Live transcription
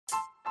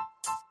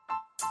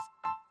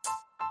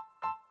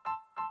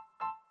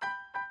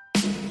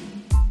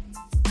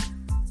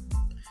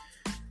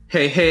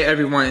Hey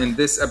everyone. In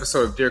this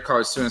episode of Dear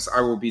College Students, I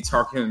will be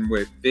talking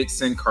with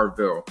Vixen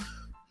Carville.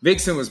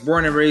 Vixen was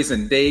born and raised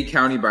in Dade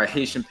County by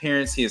Haitian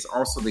parents. He is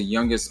also the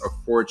youngest of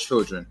 4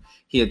 children.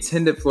 He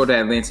attended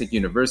Florida Atlantic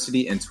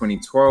University in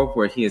 2012,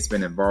 where he has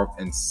been involved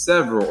in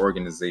several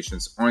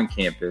organizations on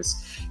campus.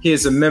 He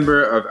is a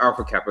member of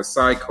Alpha Kappa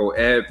Psi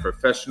Co-Ed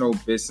Professional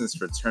Business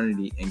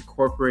Fraternity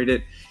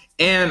Incorporated,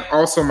 and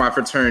also my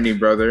fraternity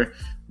brother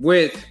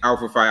with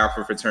Alpha Phi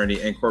Alpha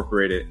Fraternity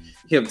Incorporated.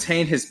 He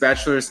obtained his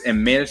bachelor's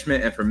in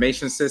Management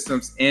Information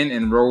Systems and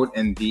enrolled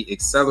in the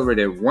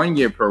accelerated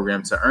 1-year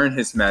program to earn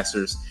his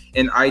master's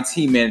in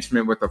IT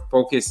management with a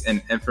focus in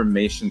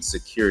information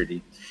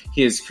security.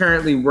 He is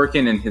currently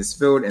working in his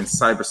field in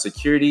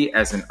cybersecurity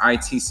as an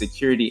IT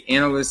security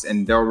analyst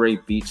in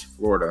Delray Beach,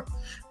 Florida.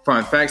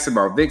 Fun facts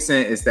about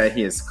Vixen is that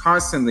he is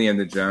constantly in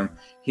the gym.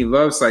 He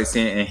loves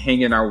sightseeing and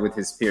hanging out with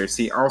his peers.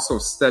 He also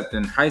stepped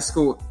in high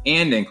school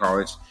and in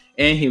college,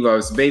 and he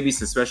loves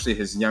babies, especially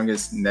his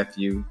youngest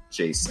nephew,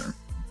 Jason.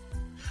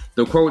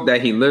 The quote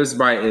that he lives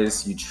by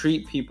is, "You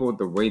treat people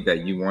the way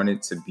that you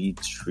wanted to be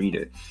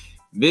treated."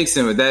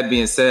 Vixen, with that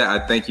being said,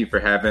 I thank you for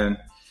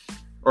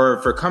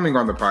coming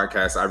on the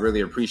podcast. I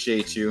really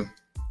appreciate you.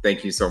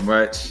 Thank you so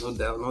much. No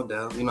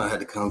doubt. You know, I had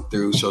to come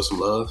through, show some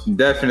love.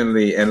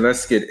 Definitely. And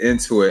let's get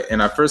into it.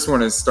 And I first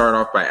want to start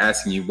off by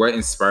asking you, what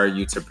inspired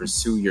you to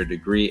pursue your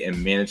degree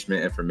in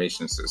Management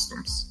Information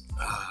Systems?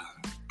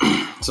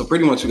 So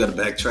pretty much we got to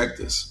backtrack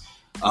this.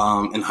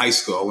 In high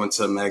school, I went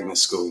to a magnet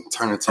school,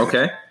 Turner Tech.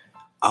 Okay.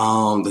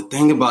 The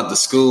thing about the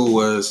school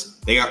was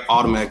they are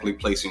automatically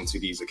placed into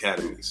these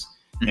academies.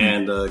 Mm-hmm.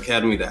 And the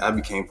academy that I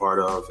became part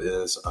of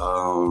is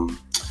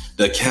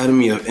the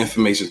Academy of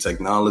Information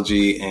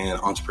Technology and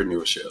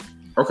Entrepreneurship.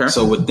 Okay.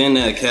 So within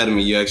that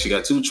academy, you actually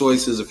got 2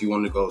 choices if you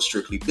want to go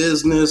strictly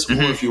business or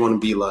if you want to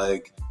be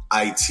like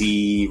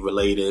IT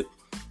related.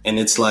 And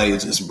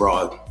it's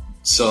broad.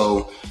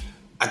 So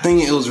I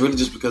think it was really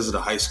just because of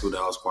the high school that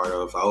I was part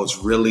of. I was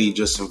really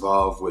just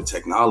involved with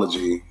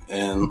technology,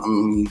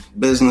 and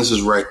business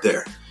is right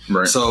there.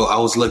 Right. So I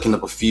was looking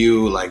up a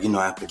few,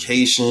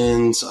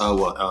 applications,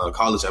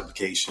 college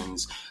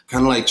applications,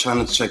 kind of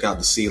trying to check out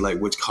to see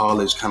which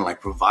college kind of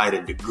provide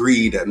a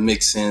degree that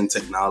mix in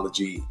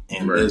technology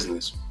and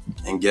business.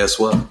 And guess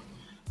what?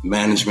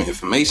 Management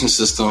Information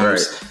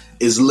Systems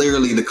is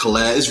literally the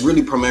collab. It's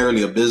really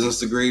primarily a business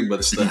degree,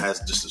 but it still has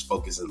just as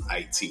focus in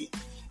IT.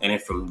 And then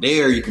from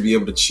there, you can be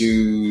able to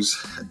choose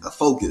a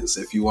focus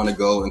if you want to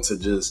go into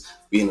just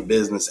being a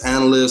business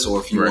analyst or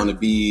if you want to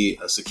be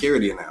a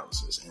security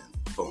analysis. And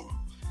boom,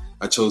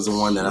 I chose the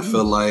one that I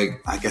feel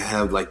like I could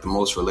have the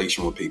most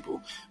relation with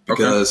people.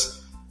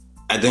 Because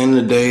at the end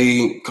of the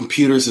day,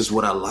 computers is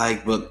what I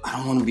like, but I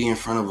don't want to be in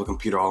front of a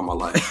computer all my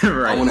life.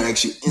 I want to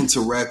actually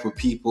interact with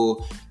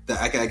people that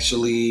I can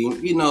actually,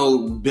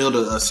 build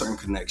a certain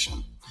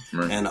connection.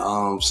 Right. And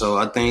so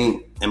I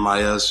think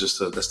MIS,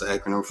 that's the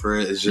acronym for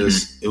it. It's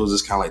just it was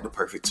just kind of the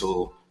perfect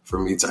tool for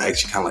me to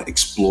actually kind of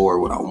explore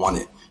what I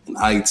wanted in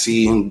IT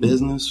and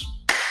business.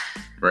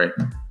 Right,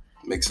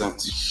 makes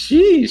sense.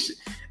 Sheesh.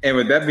 And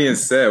with that being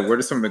said, what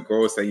are some of the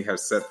goals that you have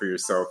set for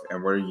yourself,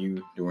 and what are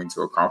you doing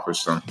to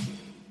accomplish them?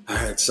 All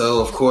right.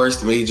 So of course,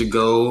 the major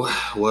goal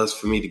was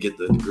for me to get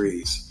the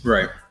degrees.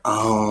 Right.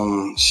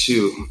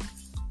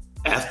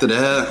 After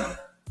that.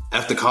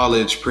 After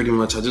college, pretty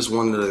much, I just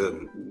wanted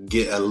to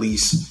get at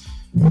least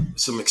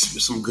some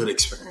good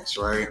experience,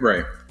 right?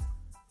 Right.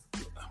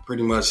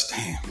 Pretty much,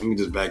 let me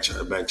just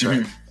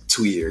backtrack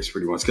 2 years,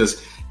 pretty much,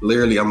 because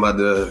literally I'm about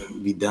to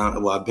be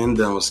done. Well, I've been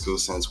done with school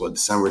since,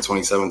 December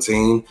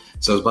 2017,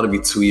 so it's about to be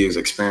 2 years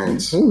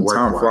experience. Ooh,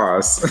 time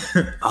flies.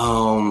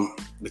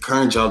 The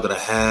current job that I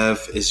have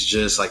is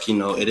just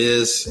it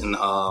is in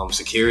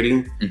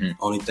security.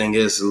 Only thing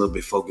is a little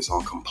bit focused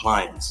on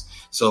compliance.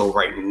 So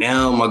right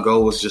now, my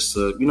goal was just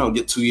to,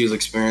 get 2 years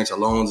experience. As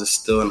long as it's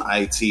still in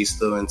IT,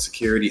 still in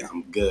security,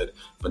 I'm good.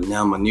 But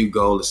now my new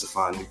goal is to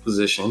find a new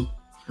position,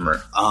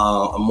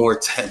 a more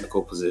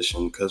technical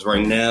position. Because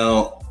right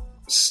now,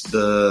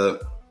 the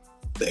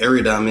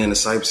area that I'm in, the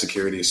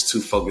cybersecurity, is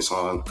too focused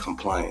on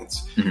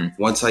compliance.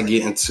 Once I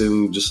get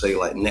into just say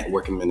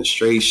network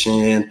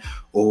administration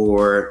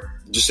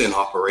or just in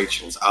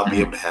operations, I'll be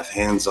able to have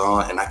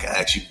hands-on, and I can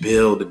actually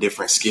build the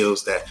different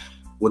skills that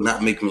would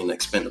not make me an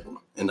expendable.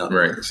 In other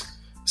words.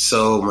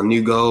 So my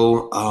new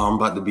goal, I'm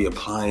about to be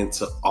applying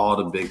to all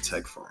the big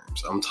tech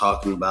firms. I'm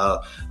talking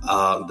about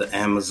the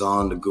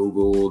Amazon, the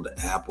Google, the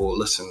Apple.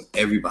 Listen,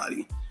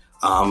 everybody.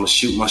 I'm going to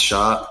shoot my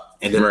shot.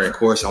 And then, of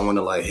course, I want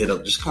to hit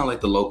up just kind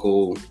of the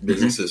local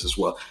businesses as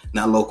well.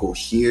 Not local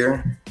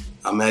here.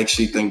 I'm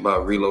actually thinking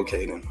about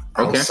relocating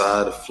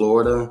outside of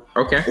Florida.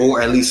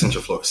 Or at least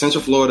Central Florida.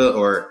 Central Florida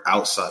or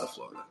outside of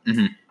Florida.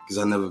 Because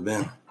I've never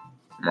been.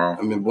 Wow.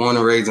 I've been born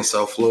and raised in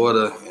South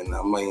Florida. And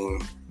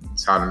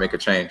it's time to make a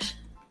change.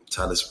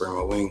 Time to spread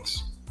my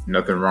wings.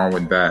 Nothing wrong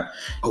with that.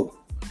 Oh,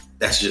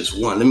 that's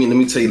just one. Let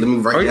me tell you. Let me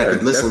write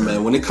that. Listen, definitely.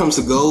 Man. When it comes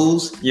to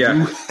goals, you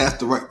have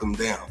to write them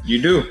down. You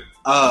do.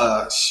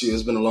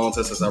 It's been a long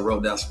time since I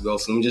wrote down some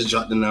goals. So let me just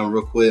jot them down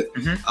real quick.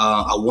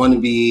 I want to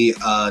be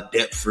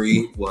debt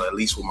free. Well, at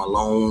least with my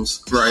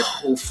loans. Right.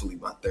 Hopefully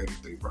by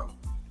 33, bro.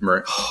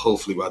 Right.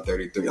 Hopefully by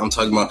 33. I'm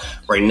talking about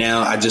right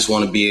now. I just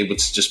want to be able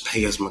to just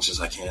pay as much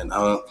as I can.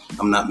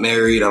 I'm not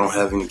married. I don't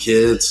have any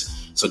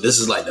kids. So this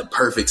is like the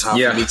perfect time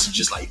for me to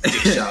just like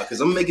dish out,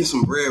 because I'm making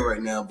some bread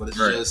right now, but it's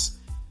just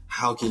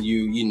how can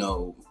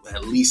you,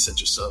 at least set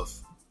yourself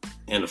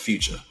in the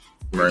future.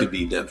 You could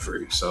be debt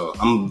free. So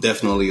I'm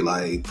definitely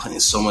like putting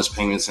so much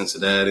payments into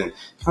that and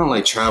kind of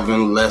like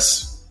traveling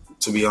less,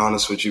 to be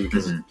honest with you,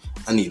 because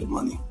I need the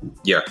money.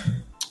 Yeah.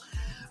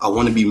 I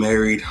want to be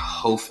married,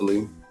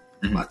 hopefully,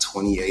 by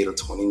 28 or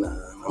 29.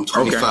 I'm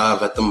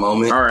 25 at the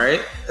moment. All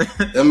right.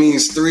 That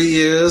means 3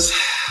 years.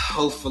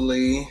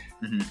 Hopefully,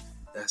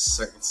 that's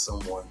certain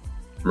someone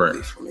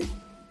ready for me.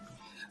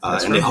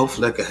 And then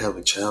hopefully I could have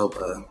a child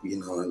by,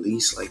 at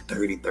least like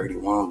 30,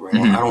 31, bro. I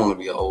don't want to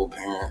be an old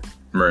parent.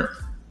 Right.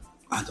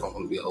 I don't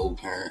want to be an old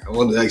parent. I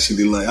want to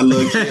actually I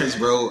love kids,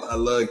 bro. I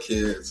love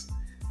kids.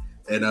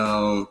 And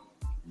the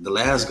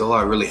last goal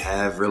I really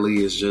have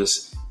is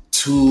just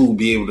to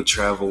be able to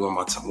travel when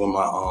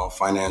my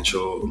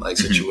financial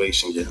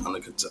situation get under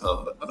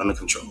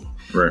control.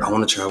 Right. I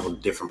want to travel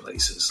to different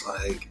places,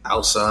 like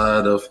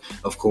outside of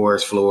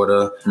course,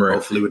 Florida. Right.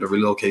 Hopefully with the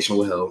relocation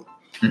will help.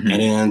 And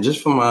then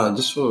just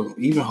for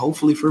even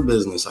hopefully for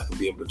business, I could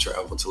be able to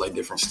travel to like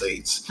different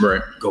states.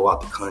 Right. Go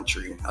out the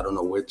country. I don't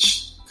know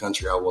which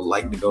country I would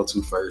like to go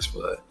to first,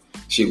 but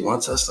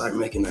once I start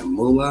making that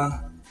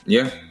moolah,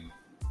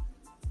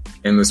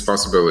 endless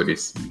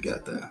possibilities. You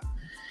got that.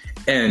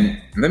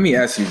 And let me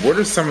ask you, what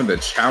are some of the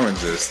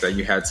challenges that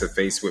you had to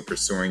face with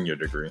pursuing your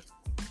degree?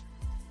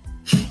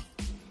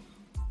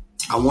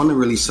 I want to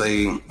really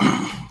say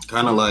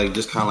kind of like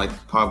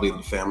probably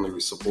the family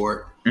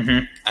support.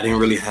 I didn't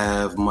really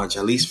have much,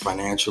 at least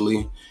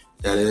financially,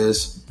 that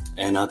is.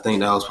 And I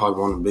think that was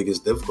probably one of the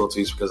biggest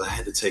difficulties, because I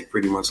had to take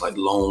pretty much like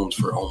loans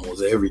for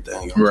almost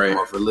everything.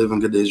 For living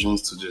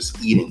conditions to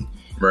just eating.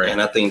 Right.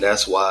 And I think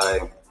that's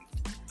why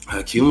I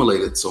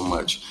accumulated so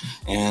much.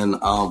 And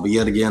but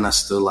yet again, I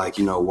still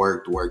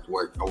worked.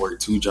 I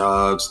worked 2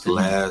 jobs the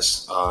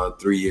last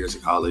 3 years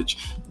of college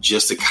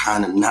just to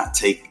kind of not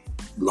take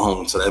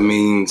loans. So that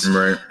means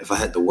if I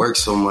had to work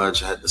so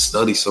much, I had to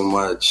study so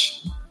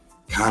much,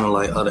 kind of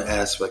like other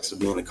aspects of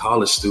being a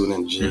college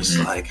student just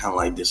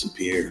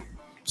disappeared.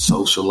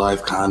 Social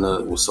life kind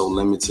of was so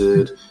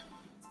limited,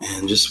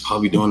 and just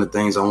probably doing the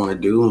things I want to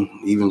do,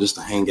 even just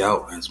to hang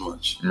out as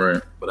much.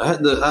 Right. But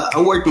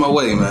I worked my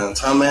way, man.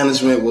 Time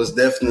management was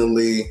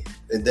definitely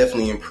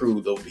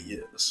improved over the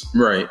years.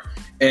 Right.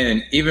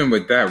 And even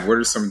with that, what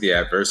are some of the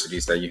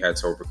adversities that you had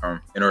to overcome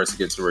in order to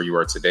get to where you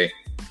are today?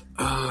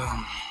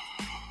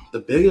 The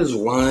biggest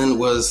one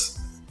was,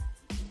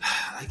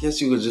 I guess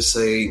you would just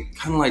say,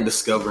 kind of like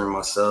discovering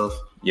myself.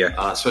 Yeah.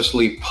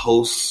 Especially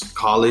post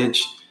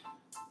college.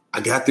 I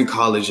got through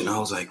college and I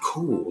was like,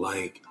 cool.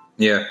 I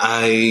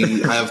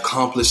have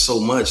accomplished so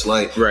much.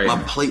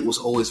 My plate was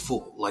always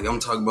full. I'm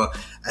talking about,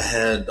 I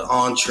had the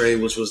entree,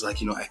 which was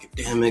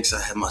academics. I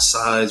had my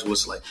sides,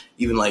 was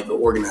even the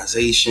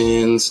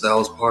organizations that I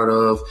was part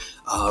of,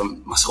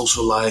 my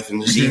social life,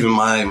 and just even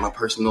my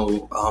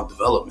personal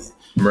development.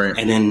 Right.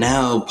 And then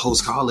now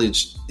post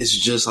college, it's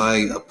just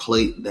like a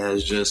plate that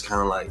is just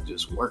kind of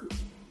just work.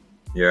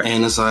 Yeah.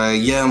 And it's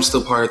I'm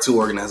still part of 2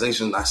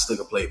 organizations. I still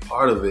can play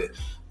part of it.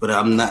 But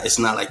it's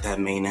not like that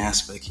main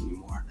aspect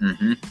anymore.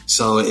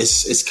 So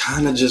it's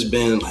kind of just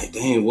been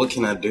dang, what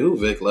can I do,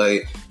 Vic?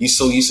 You're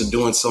so used to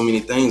doing so many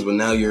things, but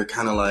now you're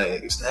kind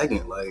of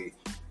stagnant,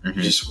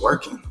 just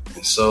working.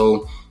 And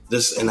so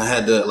I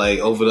had to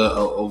over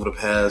the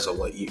past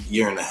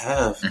year and a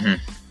half,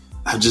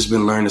 I've just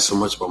been learning so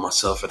much about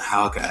myself and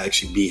how I can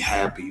actually be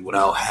happy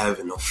without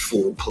having a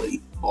full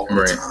plate all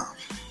the time.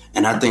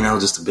 And I think that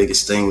was just the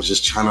biggest thing, was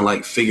just trying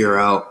to figure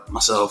out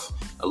myself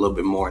a little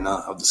bit more. And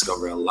I've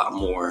discovered a lot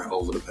more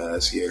over the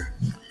past year.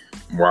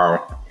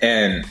 Wow.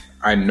 And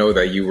I know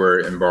that you were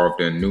involved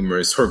in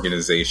numerous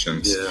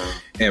organizations. Yeah.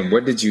 And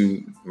what did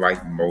you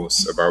like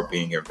most about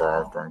being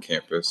involved on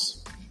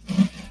campus?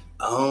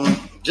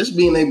 Just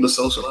being able to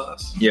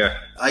socialize. Yeah.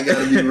 I got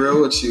to be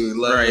real with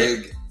you.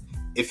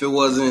 If it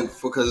wasn't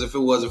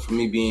for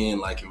me being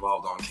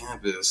involved on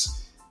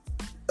campus,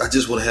 I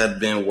just would have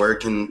been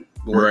working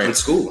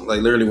school.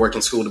 Literally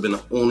working school would have been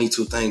the only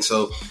 2 things.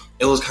 So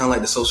it was kind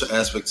of the social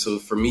aspect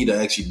for me to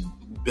actually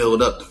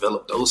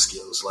develop those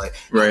skills.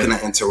 How can I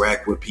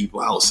interact with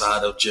people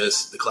outside of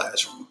just the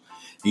classroom?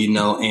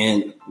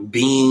 And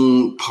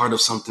being part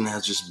of something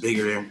that's just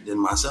bigger than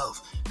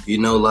myself.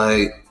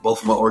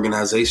 Both of our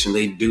organizations,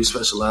 they do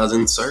specialize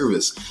in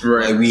service.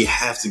 Right. We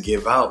have to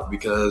give out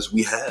because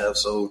we have.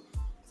 So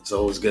it's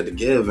always good to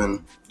give,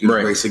 and through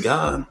the grace of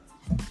God,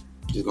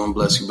 He's gonna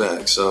bless you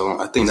back. So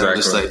I think that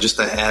just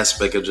that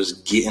aspect of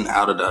just getting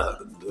out of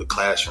the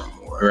classroom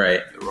or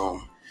the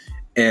room.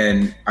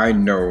 And I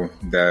know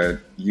that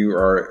you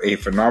are a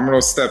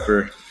phenomenal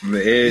stepper.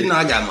 I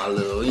got my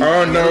little.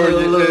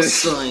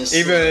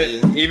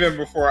 Even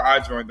before I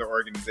joined the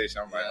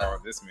organization, I'm like, oh,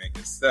 this man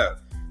can step.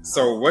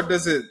 So what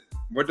does it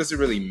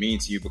really mean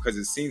to you? Because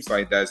it seems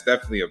like that's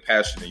definitely a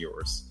passion of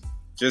yours,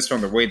 just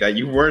from the way that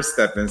you were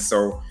stepping.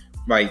 So,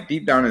 like,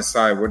 deep down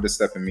inside, what does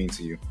stepping mean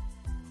to you?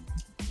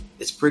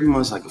 It's pretty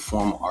much like a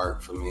form of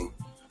art for me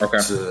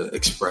to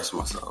express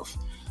myself.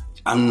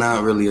 I'm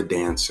not really a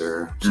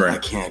dancer. So I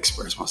can't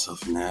express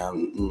myself in that.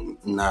 I'm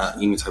not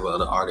any type of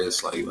other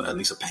artist, like at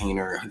least a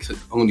painter. I could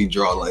only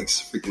draw like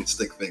freaking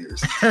stick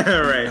figures.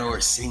 Right. You know,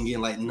 or singing.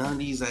 Like none of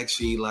these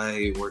actually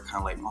like were kind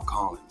of like my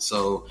calling.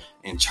 So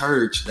in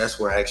church, that's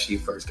where I actually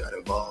first got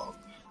involved.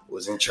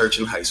 Was in church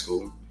in high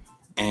school.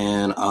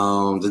 And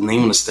the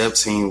name of the step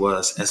team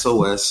was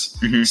SOS,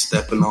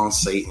 Stepping on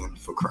Satan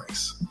for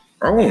Christ.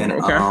 Oh, and,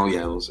 okay.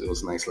 Yeah, it was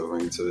a nice little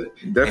ring to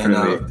it.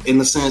 Definitely. And in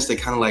the sense, they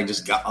kind of like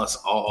just got us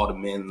all the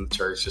men in the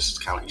church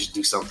just kind of like just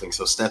do something.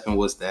 So stepping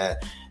was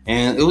that.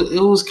 And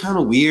it was kind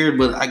of weird,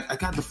 but I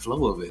got the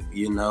flow of it,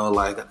 you know,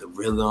 like I got the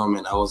rhythm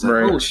and I was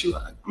like, oh, shoot,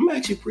 I'm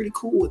actually pretty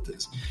cool with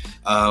this.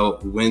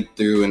 Went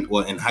through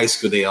in high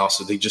school,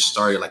 they just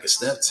started like a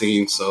step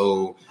team.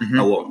 So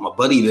what my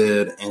buddy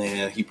did,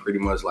 and he pretty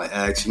much like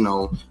asked, you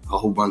know, a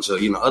whole bunch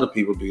of, you know, other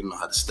people do know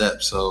how to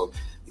step. So,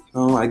 you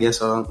know, I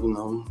guess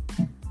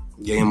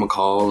gave him a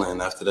call, and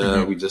after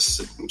that, we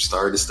just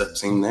started the step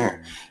team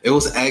there. It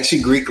was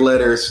actually Greek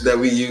letters that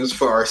we used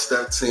for our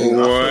step team.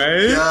 What?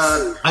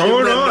 God, I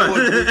didn't know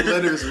what Greek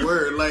letters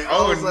were. Like,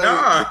 I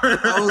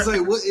was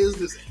like, what is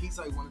this? He's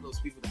like one of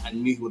those people that I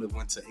knew would have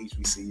went to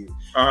HBCU.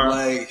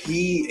 Like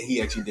he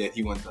actually did.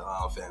 He went to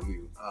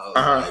FAMU.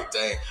 Like,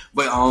 dang.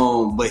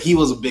 But he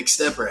was a big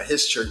stepper at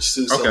his church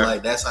too. So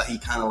like that's how he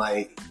kind of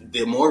like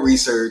did more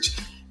research.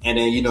 And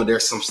then, you know,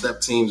 there's some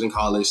step teams in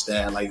college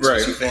that, like,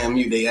 especially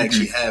FAMU, they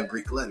actually have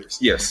Greek letters.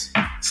 Yes.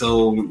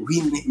 So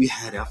we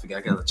had it. I forgot.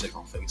 I got to check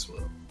on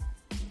Facebook.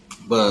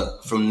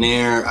 But from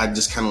there, I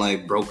just kind of,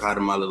 like, broke out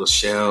of my little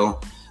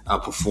shell. I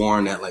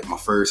performed at, like, my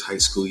first high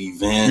school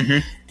event.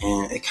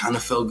 And it kind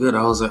of felt good.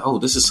 I was like, oh,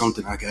 this is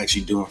something I can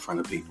actually do in front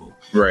of people.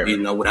 Right. You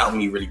know, without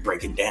me really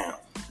breaking down.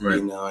 Right.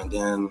 You know, and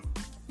then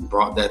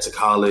brought that to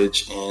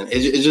college. And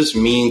it just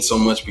means so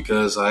much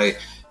because, like,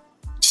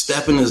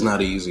 stepping is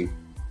not easy.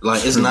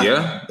 Like it's not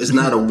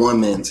a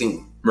one-man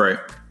team. Right.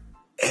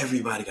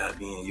 Everybody gotta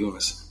be in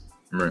unison.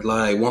 Right.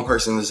 Like one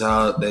person is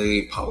out,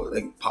 they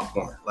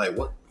popcorn. Like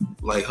what?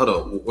 Like hold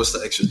on, what's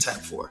the extra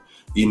tap for?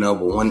 You know,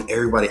 but when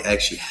everybody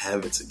actually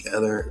have it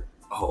together,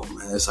 oh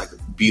man, it's like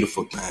a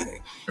beautiful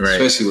thing. Right.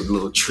 Especially with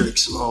little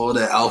tricks and all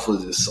that. Alpha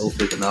is just so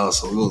freaking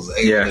awesome. We was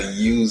able to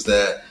use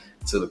that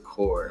to the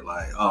core.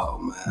 Like, oh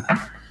man.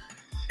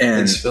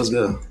 And it just feels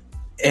good.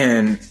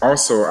 And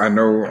also I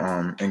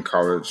know in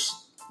college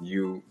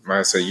you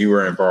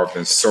were involved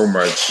in so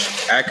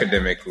much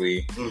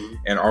academically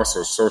and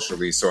also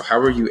socially. So how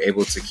were you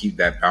able to keep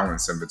that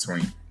balance in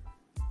between?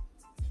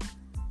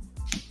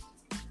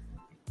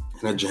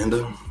 An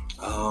agenda.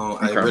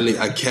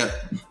 I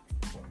kept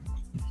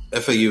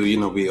FAU, you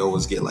know, we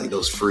always get like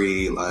those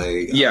free,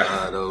 like,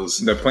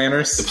 the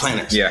planners. The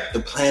planners. Yeah.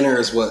 The planner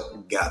is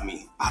what got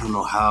me. I don't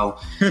know how,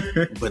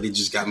 but it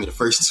just got me. The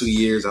first 2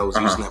 years, I was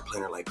using that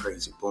planner like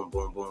crazy. Boom,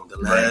 boom, boom. The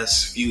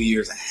last few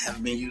years, I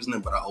haven't been using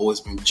it, but I've always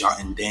been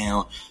jotting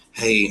down,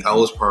 hey, I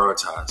always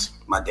prioritize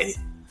my day,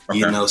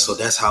 you know? So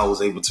that's how I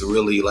was able to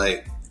really,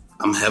 like,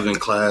 I'm having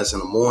class in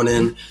the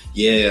morning.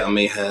 Yeah, I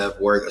may have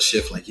work a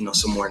shift, like, you know,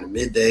 somewhere in the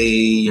midday,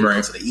 you know,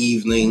 to the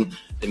evening.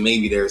 Then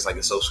maybe there's like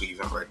a social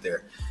event right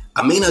there.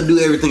 I may not do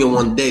everything in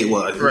one day.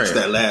 Well, at least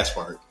that last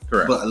part.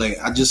 Correct. But like,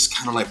 I just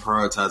kind of like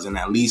prioritizing.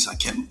 At least I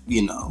kept,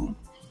 you know,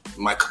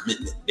 my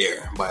commitment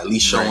there by at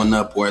least showing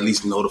up or at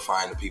least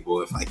notifying the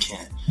people if I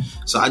can.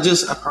 So I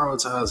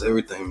prioritize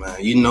everything, man.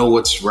 You know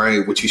what's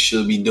right, what you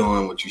should be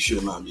doing, what you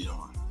should not be doing.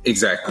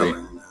 Exactly.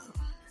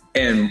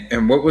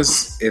 And what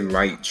was it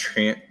like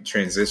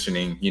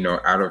transitioning, you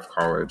know, out of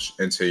college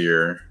into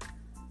your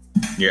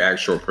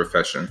actual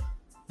profession?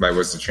 Like,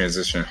 was the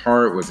transition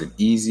hard? Was it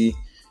easy?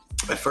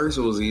 At first,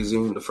 it was easy.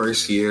 The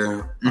first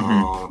year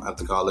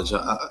after college,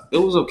 it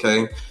was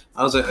okay.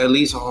 I was like, at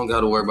least I don't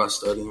got to worry about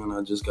studying.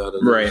 I just got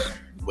to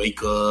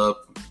wake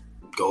up,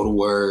 go to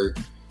work,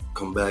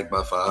 come back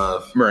by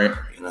 5. Right.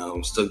 You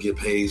know, still get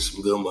paid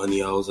some good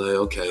money. I was like,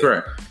 okay.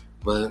 Correct.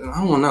 But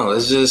I don't know.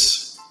 It's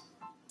just,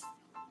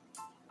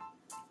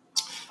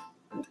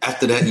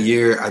 after that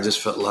year, I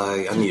just felt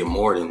like I needed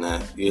more than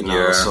that, you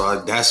know? Yeah.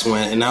 So that's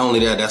when, and not only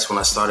that, that's when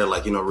I started,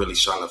 like, you know, really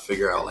trying to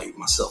figure out, like,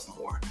 myself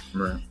more.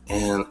 Right.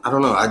 And I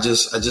don't know, I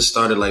just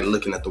started, like,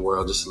 looking at the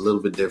world just a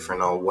little bit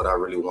different on what I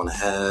really want to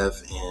have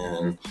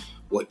and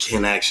what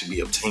can actually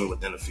be obtained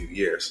within a few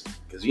years.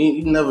 Because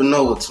you never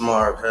know what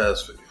tomorrow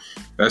has for you.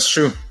 That's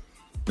true.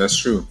 That's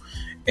true.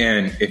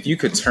 And if you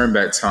could turn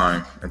back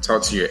time and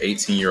talk to your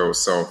 18-year-old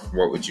self,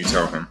 what would you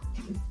tell him?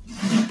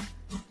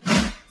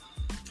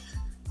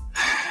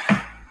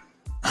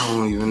 I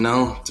don't even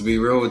know, to be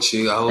real with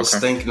you. I was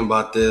thinking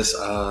about this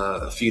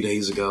a few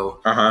days ago.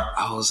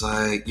 I was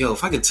like, yo,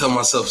 if I could tell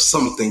myself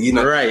something, you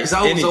know, because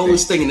I was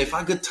always thinking if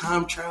I could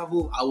time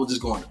travel, I would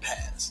just go in the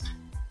past.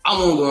 I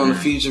won't go in the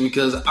future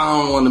because I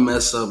don't want to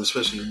mess up,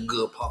 especially a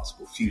good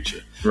possible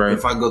future. Right.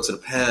 If I go to the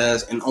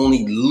past and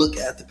only look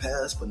at the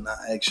past, but not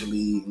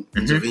actually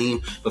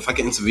intervene. But if I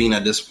can intervene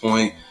at this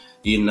point,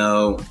 you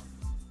know,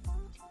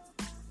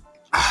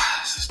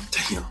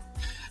 damn,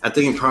 I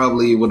think it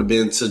probably would have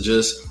been to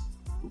just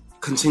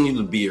continue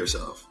to be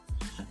yourself.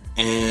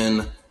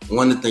 And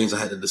one of the things I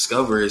had to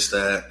discover is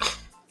that,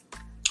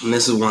 and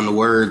this is one of the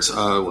words,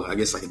 I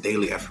guess like a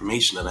daily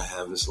affirmation that I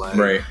have, is like,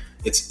 right.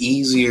 It's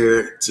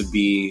easier to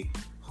be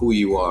who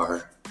you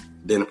are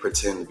than to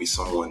pretend to be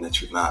someone that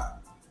you're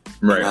not.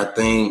 Right. And I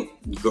think,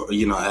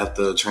 you know,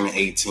 after turning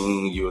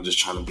 18, you were just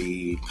trying to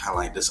be kind of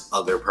like this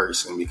other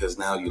person because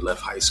now you left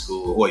high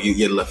school. Well,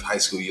 you left high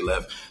school, you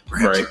left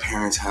perhaps your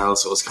parents'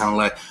 house. So it's kind of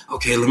like,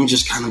 okay, let me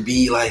just kind of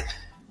be like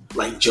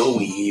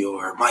Joey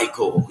or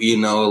Michael, you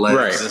know,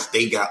 like since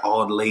they got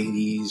all the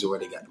ladies or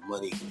they got the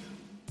money.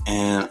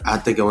 And I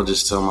think I would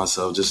just tell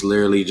myself, just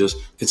literally just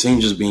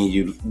continue just being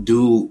you.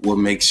 Do what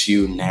makes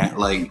you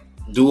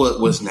do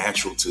what was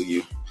natural to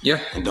you. Yeah.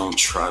 And don't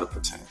try to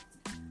pretend.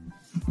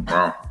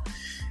 Wow.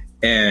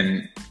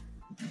 And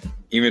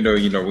even though,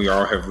 you know, we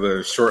all have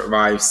lived short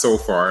lives so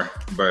far,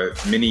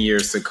 but many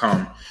years to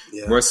come,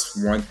 what's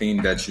one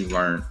thing that you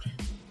learned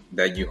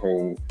that you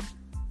hold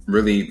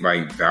really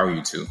like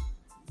value to?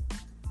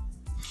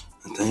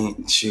 I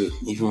think,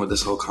 even with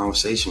this whole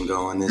conversation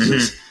going, it's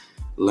just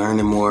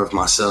learning more of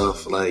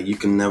myself. Like, you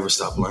can never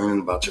stop learning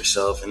about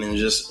yourself. And then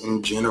just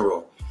in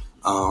general,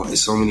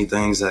 it's so many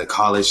things that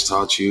college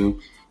taught you,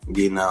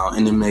 you know,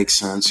 and it makes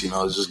sense. You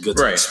know, it's just good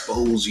to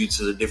expose you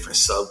to the different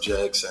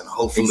subjects and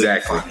hopefully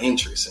find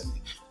interest in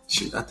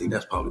it. I think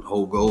that's probably the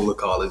whole goal of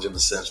college in a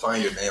sense.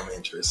 Find your damn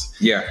interest.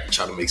 Yeah. And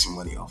try to make some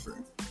money off of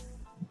it.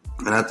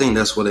 And I think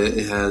that's what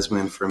it has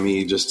been for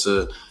me, just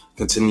to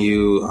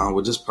continue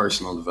with just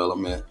personal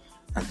development.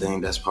 I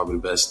think that's probably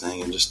the best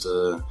thing, and just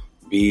to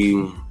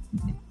be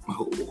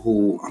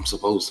who I'm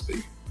supposed to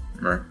be.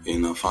 Right. You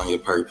know, find your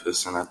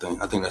purpose. And I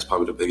think that's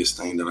probably the biggest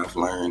thing that I've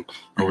learned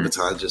over the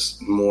time.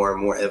 Just more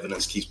and more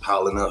evidence keeps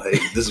piling up. Hey,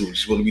 this is what you're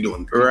supposed to be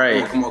doing.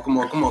 Come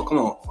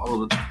on.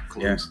 Follow the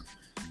clues. Yeah.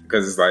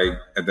 Because it's like,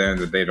 at the end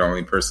of the day, the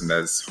only person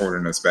that's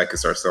holding us back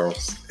is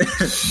ourselves.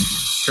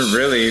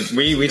 Really,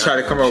 we try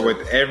to come up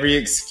with every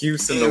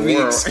excuse in the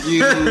world.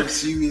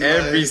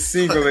 Every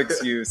single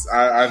excuse.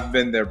 I've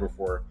been there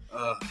before.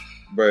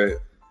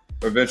 But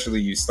eventually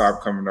you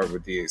stop coming up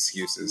with the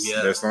excuses.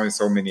 Yeah. There's only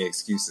so many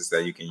excuses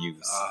that you can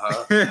use.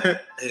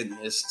 And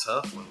it's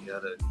tough when you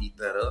gotta eat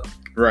that up.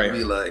 Right.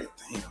 Be like,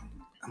 damn,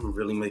 I'm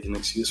really making an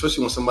excuse.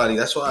 Especially when somebody,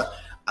 that's why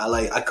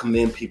I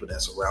commend people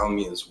that's around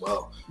me as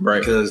well. Right.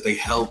 Because they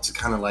help to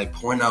kind of like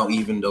point out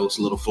even those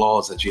little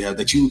flaws that you have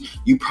that you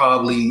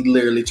probably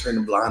literally turn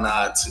a blind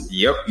eye to.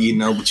 Yep. You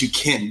know, but you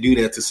can't do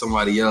that to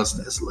somebody else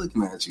that's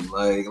looking at you.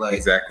 Like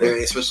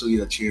exactly. Especially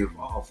that you're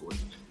involved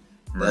with.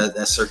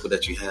 That circle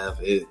that you have,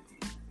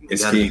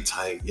 it's gotta be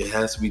tight. It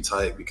has to be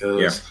tight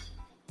because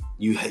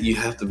you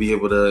have to be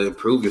able to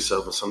improve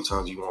yourself, and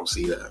sometimes you won't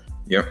see that.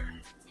 Yep.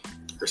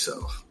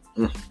 Yourself.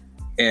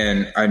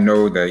 And I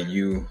know that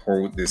you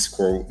hold this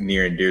quote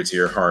near and dear to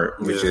your heart,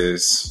 which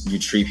is, you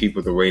treat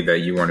people the way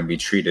that you want to be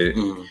treated.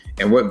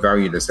 And what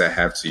value does that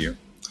have to you?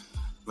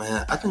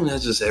 Man, I think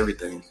that's just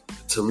everything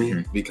to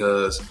me,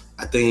 because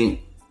I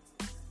think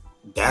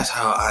that's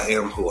how I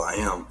am who I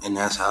am, and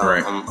that's how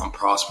I'm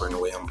prospering the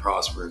way I'm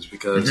prospering,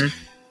 because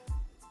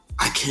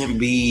I can't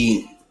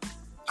be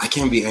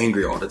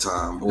angry all the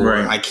time, or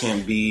I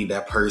can't be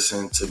that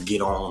person to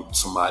get on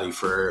somebody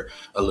for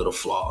a little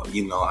flaw.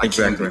 You know, I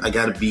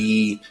gotta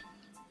be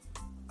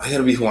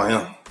who I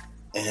am.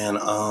 And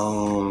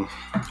hold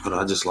on,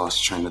 I just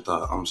lost train of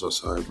thought. I'm so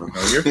sorry, bro.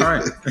 No, you're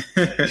fine.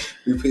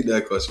 Repeat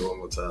that question one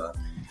more time.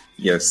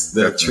 Yes,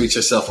 treat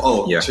yourself.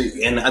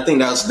 And I think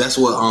that's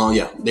what.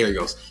 There it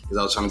goes. Because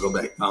I was trying to go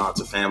back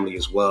to family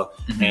as well,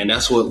 and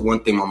that's what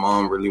one thing my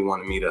mom really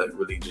wanted me to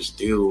really just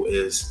do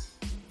is,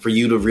 for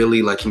you to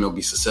really, like, you know,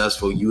 be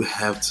successful, you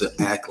have to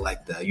act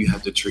like that. You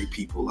have to treat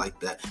people like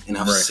that. And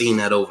I've seen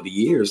that over the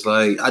years.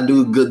 Like, I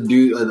do a good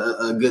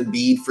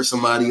deed for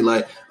somebody.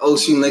 Like, oh,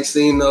 shoot, next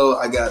thing you know,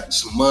 I got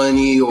some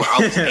money, or I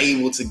was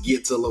able to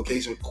get to a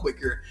location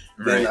quicker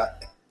than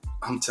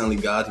I'm telling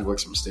you, God, he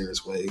works in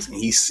mysterious ways, and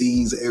he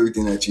sees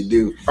everything that you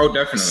do. Oh,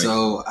 definitely.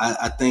 So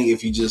I think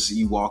if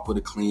you walk with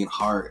a clean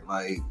heart,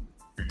 like,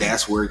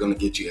 that's where it's going to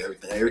get you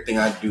everything. Everything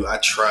I do, I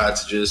try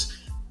to just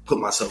put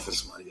myself in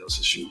somebody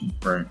else's shoe.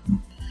 Right.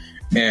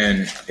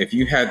 And if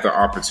you had the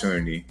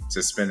opportunity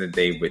to spend a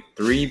day with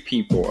 3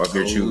 people of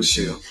your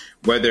choosing,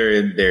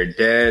 whether they're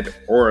dead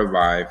or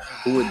alive,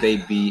 who would they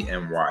be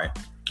and why?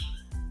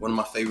 One of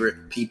my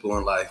favorite people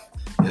in life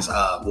is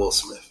Will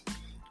Smith.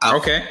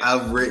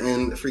 I've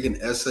written freaking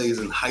essays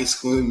in high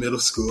school and middle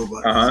school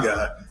about this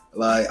guy.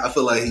 Like, I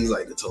feel like he's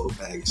like the total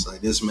package.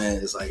 Like, this man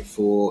is like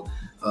full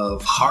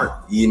of heart,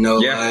 you know?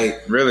 Yeah,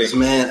 like, really. This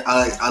man,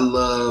 I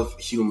love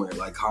humor.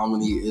 Like,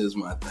 comedy is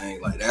my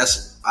thing. Like,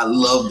 I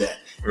love that.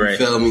 You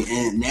feel me?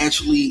 And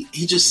naturally,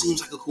 he just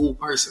seems like a cool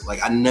person. Like,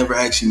 I never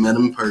actually met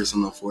him in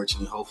person,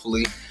 unfortunately.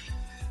 Hopefully,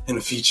 in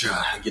the future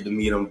I get to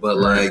meet him, but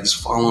like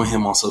just following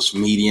him on social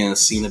media and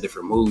seeing the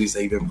different movies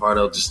that he's been part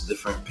of, just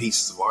different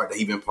pieces of art that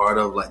he's been part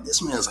of, like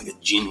this man is like a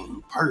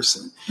genuine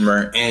person.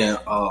 Right. And man,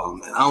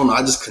 I don't know,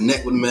 I just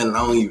connect with him, man, and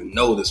I don't even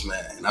know this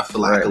man. And I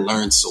feel like I can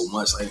learn so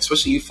much. Like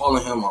especially you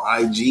following him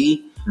on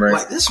IG. Right.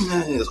 Like this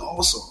man is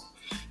awesome.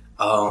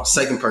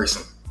 Second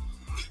person,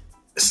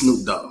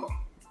 Snoop Dogg.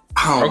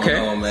 I don't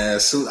know, man.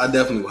 I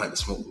definitely would have to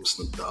smoke with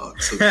Snoop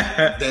Dogg. So,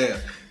 damn,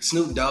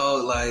 Snoop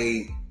Dogg,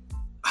 like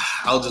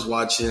I was just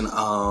watching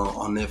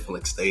on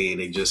Netflix.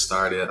 They just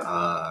started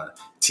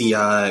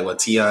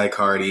T.I.,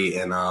 Cardi,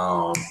 and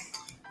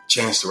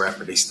Chance the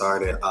Rapper. They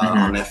started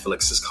on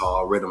Netflix. It's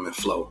called Rhythm and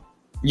Flow.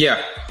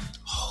 Yeah.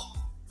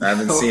 I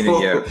haven't seen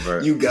it yet,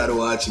 but you gotta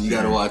watch it. You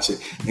gotta watch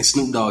it. And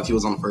Snoop Dogg, he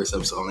was on the first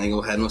episode. I ain't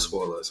gonna have no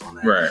spoilers on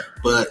that. Right.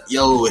 But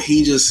yo,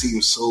 he just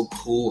seems so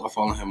cool. I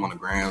follow him on the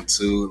gram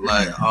too.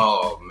 Like,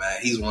 oh man,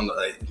 he's one of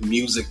the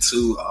music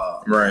too.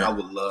 Right. I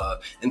would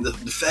love, and the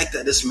fact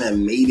that this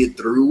man made it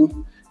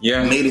through.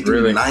 Yeah, made it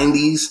through the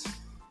 90s,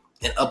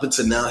 and up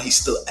until now, he's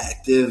still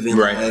active. And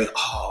like,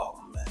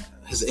 oh man,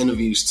 his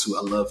interviews too.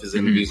 I love his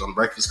interviews on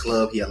Breakfast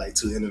Club. He had like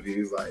 2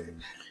 interviews. Like,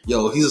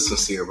 yo, he's a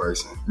sincere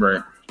person.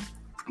 Right.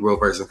 Real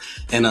person.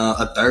 And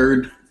a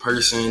third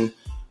person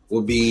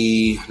will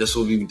be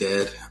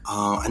dead.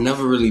 I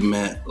never really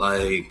met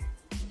like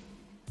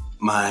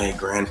my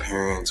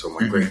grandparents or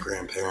my great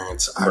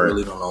grandparents. I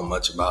really don't know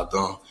much about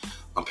them.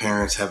 My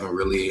parents haven't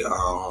really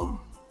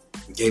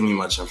gave me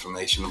much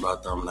information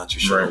about them. I'm not too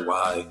sure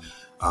why.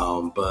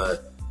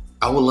 But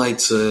I would like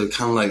to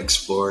kind of like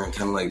explore and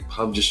kind of like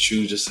probably just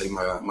choose just say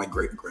my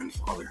great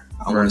grandfather.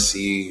 I want to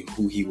see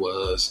who he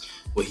was,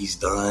 what he's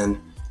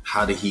done.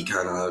 How did he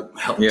kind of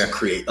help to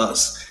create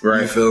us?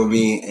 Right. You feel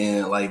me?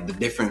 And like the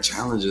different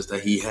challenges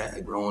that he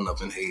had growing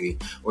up in Haiti,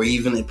 or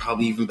even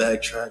probably even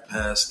backtrack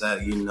past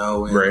that, you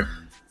know, and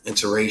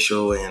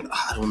interracial. And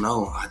I don't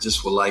know. I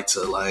just would like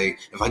to like,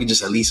 if I could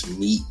just at least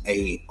meet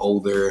a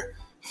older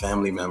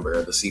family member,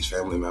 a deceased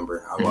family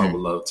member, I would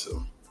love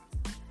to.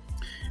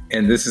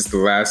 And this is the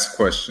last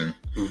question.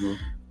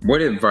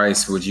 What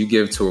advice would you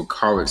give to a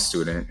college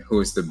student who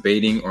is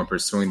debating on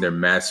pursuing their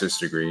master's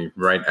degree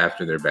right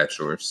after their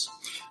bachelor's?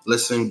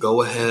 Listen,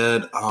 go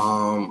ahead.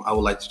 I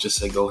would like to just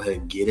say, go ahead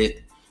and get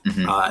it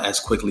as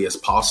quickly as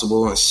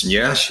possible,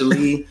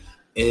 especially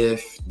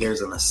if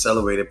there's an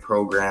accelerated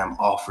program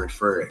offered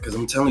for it. Because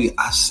I'm telling you,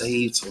 I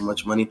saved so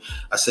much money.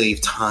 I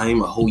saved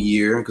time, a whole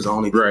year, because I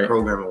only did the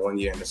program in 1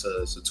 year, and it's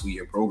a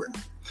 2-year program.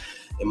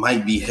 It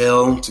might be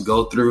hell to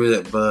go through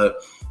it, but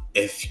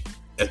if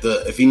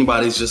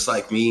anybody's just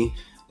like me,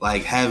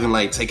 like having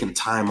like taking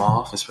time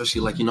off, especially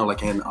like, you know,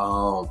 like in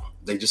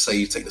they just say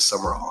you take the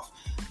summer off.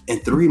 In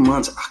 3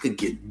 months, I could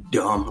get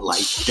dumb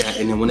like that.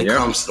 And then when it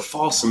comes to the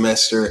fall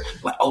semester,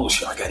 like, oh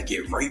shit, I got to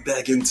get right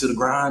back into the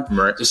grind.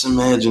 Right. Just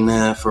imagine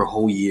that for a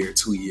whole year,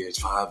 2 years,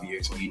 5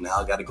 years, when you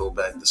now got to go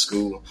back to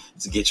school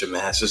to get your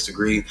master's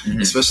degree,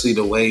 especially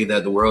the way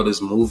that the world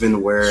is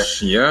moving where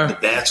the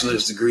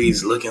bachelor's degree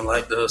is looking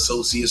like the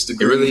associate's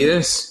degree. It really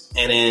is.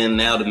 And then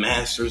now the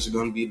masters are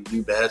going to be the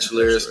new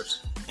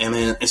bachelors. And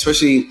then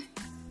especially...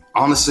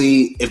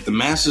 honestly, if the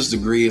master's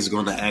degree is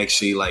going to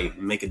actually like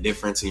make a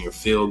difference in your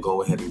field,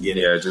 go ahead and get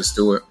it. Yeah, just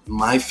do it.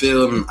 My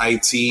field in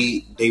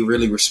IT, they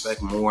really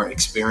respect more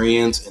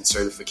experience and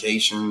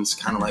certifications,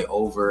 kind of like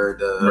over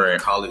the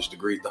college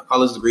degree. The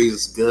college degree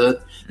is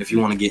good if you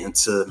want to get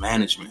into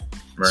management.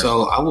 Right.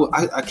 So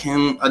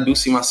I do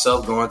see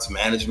myself going to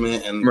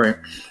management and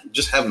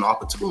just having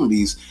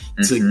opportunities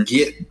to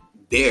get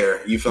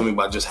there. You feel me?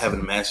 By just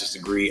having a master's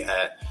degree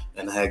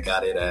and I had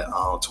got it at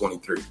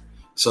 23.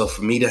 So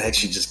for me to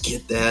actually just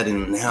get that,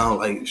 and now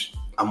like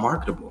I'm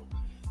marketable.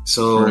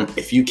 So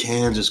if you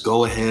can just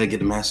go ahead, get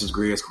the master's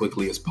degree as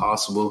quickly as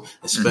possible,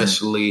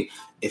 especially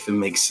if it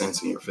makes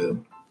sense in your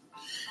field.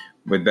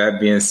 With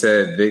that being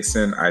said,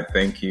 Vixen, I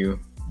thank you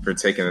for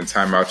taking the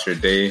time out your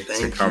day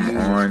to come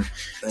on.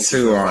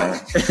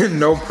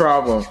 No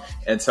problem.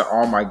 And to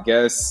all my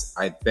guests,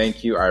 I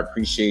thank you. I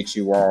appreciate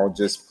you all.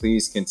 Just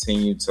please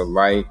continue to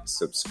like,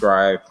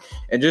 subscribe,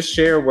 and just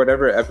share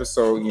whatever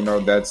episode, you know,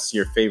 that's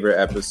your favorite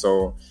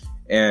episode.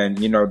 And,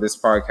 you know, this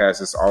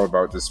podcast is all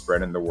about just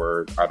spreading the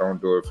word. I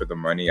don't do it for the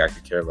money. I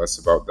could care less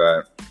about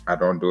that. I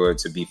don't do it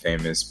to be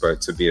famous,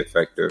 but to be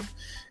effective.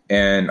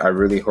 And I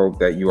really hope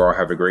that you all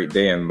have a great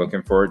day and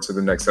looking forward to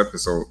the next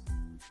episode.